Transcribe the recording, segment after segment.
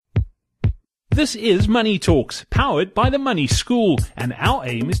This is Money Talks, powered by the Money School, and our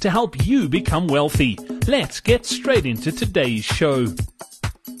aim is to help you become wealthy. Let's get straight into today's show.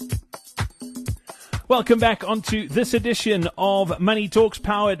 Welcome back onto this edition of Money Talks,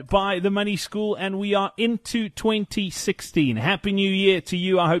 powered by the Money School, and we are into 2016. Happy New Year to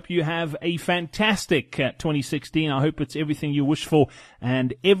you. I hope you have a fantastic 2016. I hope it's everything you wish for,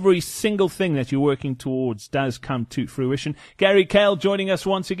 and every single thing that you're working towards does come to fruition. Gary Kale joining us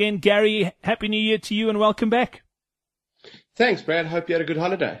once again. Gary, Happy New Year to you and welcome back. Thanks, Brad. Hope you had a good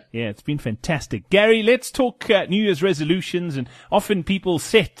holiday. Yeah, it's been fantastic. Gary, let's talk New Year's resolutions, and often people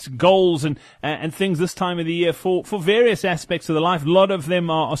set goals and things this time of the year for various aspects of their life. A lot of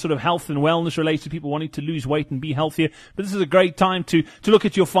them are sort of health and wellness related, people wanting to lose weight and be healthier. But this is a great time to look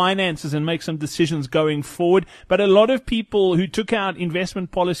at your finances and make some decisions going forward. But a lot of people who took out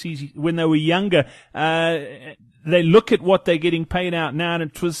investment policies when they were younger, they look at what they're getting paid out now, and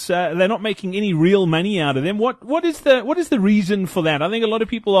it was they're not making any real money out of them. What is the reason for that? I think a lot of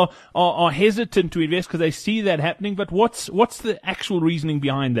people are hesitant to invest because they see that happening. But what's the actual reasoning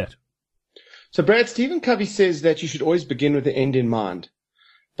behind that? So, Brad, Stephen Covey says that you should always begin with the end in mind.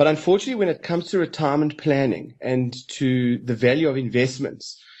 But unfortunately, when it comes to retirement planning and to the value of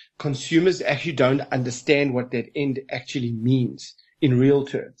investments, consumers actually don't understand what that end actually means in real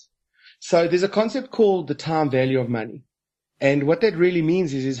terms. So there's a concept called the time value of money. And what that really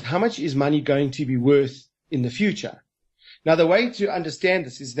means is how much is money going to be worth in the future? Now, the way to understand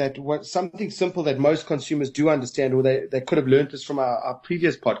this is that something simple that most consumers do understand, or they could have learned this from our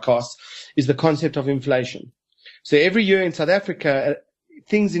previous podcasts, is the concept of inflation. So every year in South Africa,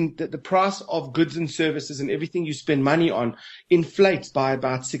 things in the price of goods and services and everything you spend money on inflates by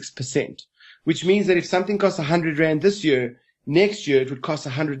about 6%, which means that if something costs 100 Rand this year, next year, it would cost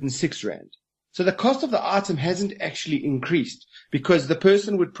 106 Rand. So the cost of the item hasn't actually increased because the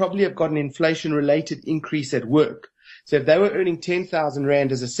person would probably have got an inflation-related increase at work. So if they were earning 10,000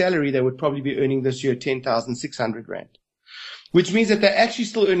 Rand as a salary, they would probably be earning this year 10,600 Rand, which means that they're actually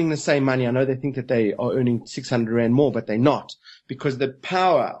still earning the same money. I know they think that they are earning 600 Rand more, but they're not, because the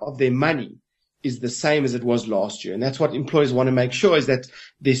power of their money is the same as it was last year. And that's what employers want to make sure, is that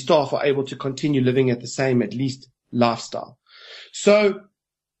their staff are able to continue living at the same, at least, lifestyle. So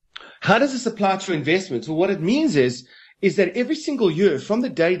how does this apply to investments? Well, what it means is that every single year from the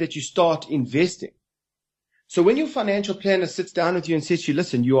day that you start investing, so when your financial planner sits down with you and says to you,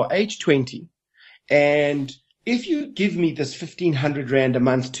 listen, you are age 20, and if you give me this 1,500 Rand a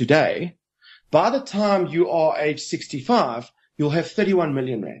month today, by the time you are age 65, you'll have 31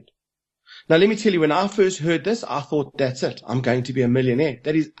 million Rand. Now, let me tell you, when I first heard this, I thought, that's it. I'm going to be a millionaire.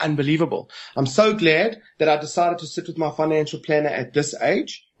 That is unbelievable. I'm so glad that I decided to sit with my financial planner at this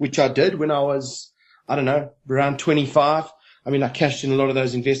age, which I did when I was, around 25. I mean, I cashed in a lot of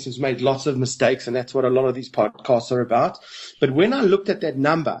those investments, made lots of mistakes, and that's what a lot of these podcasts are about. But when I looked at that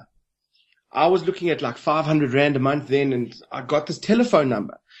number, I was looking at like 500 Rand a month then, and I got this telephone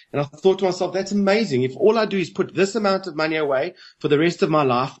number. And I thought to myself, that's amazing. If all I do is put this amount of money away for the rest of my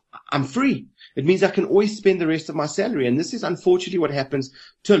life, I'm free. It means I can always spend the rest of my salary. And this is unfortunately what happens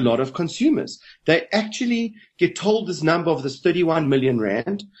to a lot of consumers. They actually get told this number of this 31 million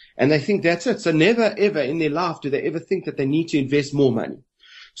Rand, and they think that's it. So never, ever in their life do they ever think that they need to invest more money.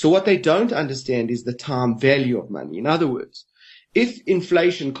 So what they don't understand is the time value of money. In other words, if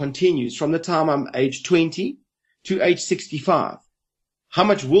inflation continues from the time I'm age 20 to age 65, how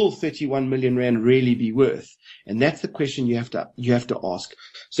much will 31 million Rand really be worth? And that's the question you have to ask.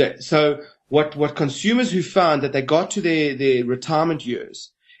 So what consumers who found that they got to their retirement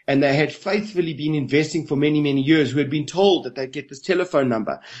years and they had faithfully been investing for many, many years, who had been told that they'd get this telephone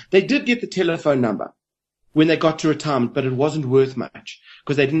number, they did get the telephone number when they got to retirement, but it wasn't worth much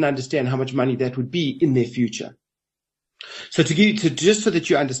because they didn't understand how much money that would be in their future. So just so that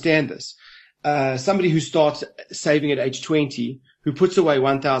you understand this, somebody who starts saving at age 20, who puts away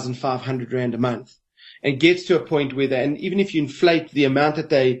 1,500 Rand a month and gets to a point where and even if you inflate the amount that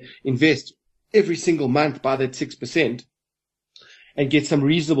they invest every single month by that 6% and get some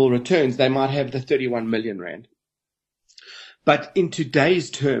reasonable returns, they might have the 31 million Rand. But in today's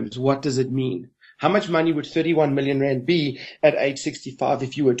terms, what does it mean? How much money would 31 million Rand be at age 65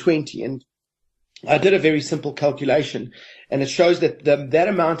 if you were 20? And I did a very simple calculation, and it shows that that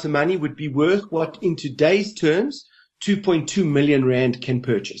amount of money would be worth what in today's terms 2.2 million Rand can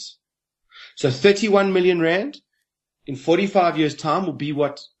purchase. So 31 million Rand in 45 years' time will be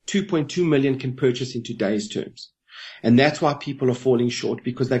what 2.2 million can purchase in today's terms. And that's why people are falling short,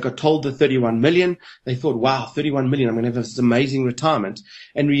 because they got told the 31 million. They thought, wow, 31 million, I'm going to have this amazing retirement.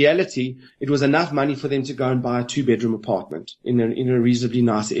 In reality, it was enough money for them to go and buy a 2-bedroom apartment in a reasonably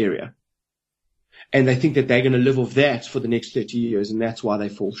nice area. And they think that they're going to live off that for the next 30 years, and that's why they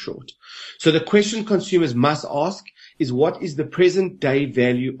fall short. So the question consumers must ask is, what is the present day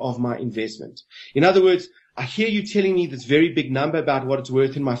value of my investment? In other words, I hear you telling me this very big number about what it's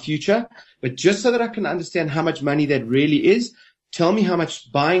worth in my future, but just so that I can understand how much money that really is, tell me how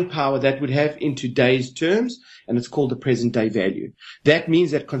much buying power that would have in today's terms, and it's called the present day value. That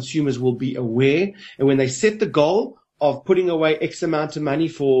means that consumers will be aware, and when they set the goal of putting away X amount of money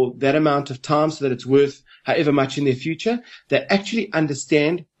for that amount of time so that it's worth however much in their future, they actually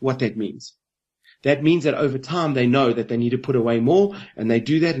understand what that means. That means that over time they know that they need to put away more, and they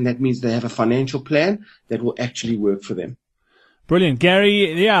do that, and that means they have a financial plan that will actually work for them. Brilliant,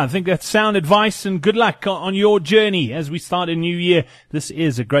 Gary. Yeah, I think that's sound advice, and good luck on your journey as we start a new year. This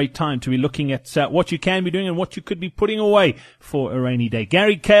is a great time to be looking at what you can be doing and what you could be putting away for a rainy day.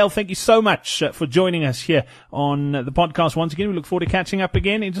 Gary Kale, thank you so much for joining us here on the podcast once again. We look forward to catching up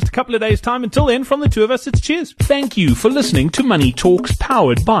again in just a couple of days' time. Until then, from the two of us, it's cheers. Thank you for listening to Money Talks,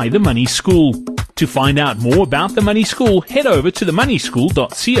 powered by The Money School. To find out more about The Money School, head over to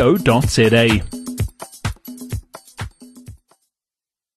themoneyschool.co.za.